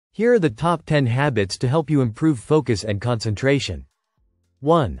Here are the top 10 habits to help you improve focus and concentration.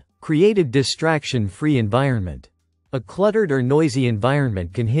 1. Create a distraction-free environment. A cluttered or noisy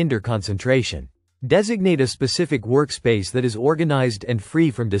environment can hinder concentration. Designate a specific workspace that is organized and free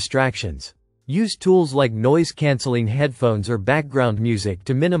from distractions. Use tools like noise-canceling headphones or background music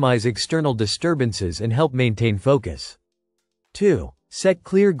to minimize external disturbances and help maintain focus. 2. Set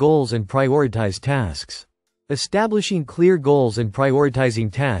clear goals and prioritize tasks. Establishing clear goals and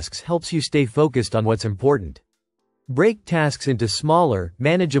prioritizing tasks helps you stay focused on what's important. Break tasks into smaller,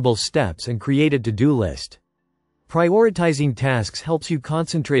 manageable steps and create a to-do list. Prioritizing tasks helps you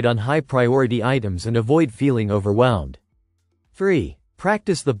concentrate on high-priority items and avoid feeling overwhelmed. 3.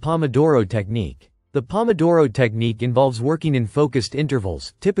 Practice the Pomodoro technique. The Pomodoro technique involves working in focused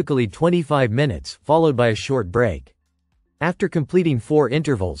intervals, typically 25 minutes, followed by a short break. After completing 4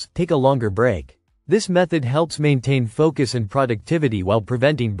 intervals, take a longer break. This method helps maintain focus and productivity while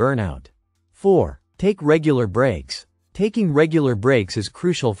preventing burnout. 4. Take regular breaks. Taking regular breaks is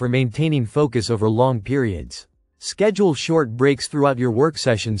crucial for maintaining focus over long periods. Schedule short breaks throughout your work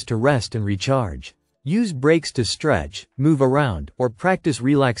sessions to rest and recharge. Use breaks to stretch, move around, or practice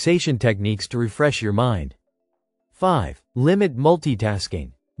relaxation techniques to refresh your mind. 5. Limit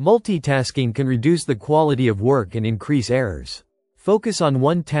multitasking. Multitasking can reduce the quality of work and increase errors. Focus on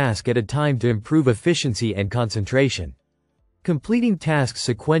one task at a time to improve efficiency and concentration. Completing tasks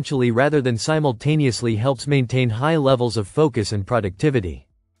sequentially rather than simultaneously helps maintain high levels of focus and productivity.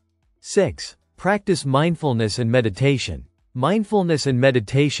 6. Practice mindfulness and meditation. Mindfulness and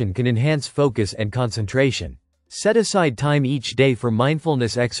meditation can enhance focus and concentration. Set aside time each day for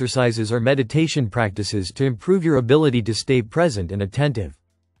mindfulness exercises or meditation practices to improve your ability to stay present and attentive.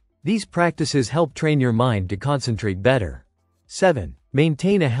 These practices help train your mind to concentrate better. 7.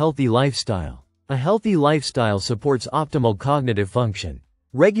 Maintain a healthy lifestyle. A healthy lifestyle supports optimal cognitive function.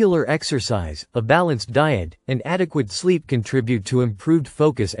 Regular exercise, a balanced diet, and adequate sleep contribute to improved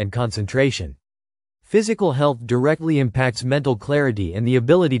focus and concentration. Physical health directly impacts mental clarity and the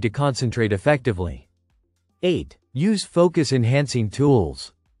ability to concentrate effectively. 8. Use focus-enhancing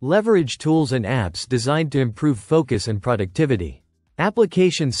tools. Leverage tools and apps designed to improve focus and productivity.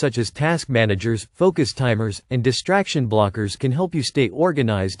 Applications such as task managers, focus timers, and distraction blockers can help you stay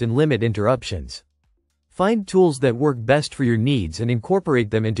organized and limit interruptions. Find tools that work best for your needs and incorporate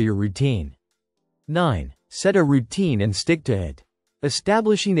them into your routine. 9. Set a routine and stick to it.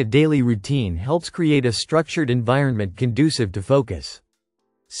 Establishing a daily routine helps create a structured environment conducive to focus.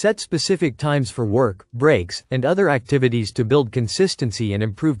 Set specific times for work, breaks, and other activities to build consistency and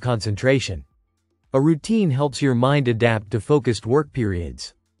improve concentration. A routine helps your mind adapt to focused work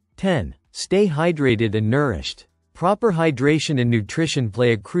periods. 10. Stay hydrated and nourished. Proper hydration and nutrition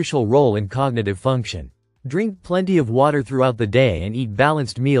play a crucial role in cognitive function. Drink plenty of water throughout the day and eat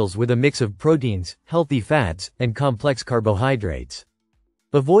balanced meals with a mix of proteins, healthy fats, and complex carbohydrates.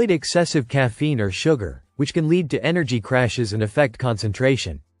 Avoid excessive caffeine or sugar, which can lead to energy crashes and affect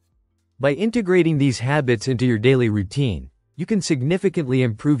concentration. By integrating these habits into your daily routine, you can significantly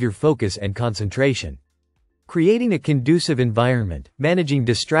improve your focus and concentration. Creating a conducive environment, managing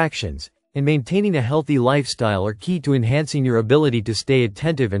distractions, and maintaining a healthy lifestyle are key to enhancing your ability to stay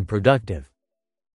attentive and productive.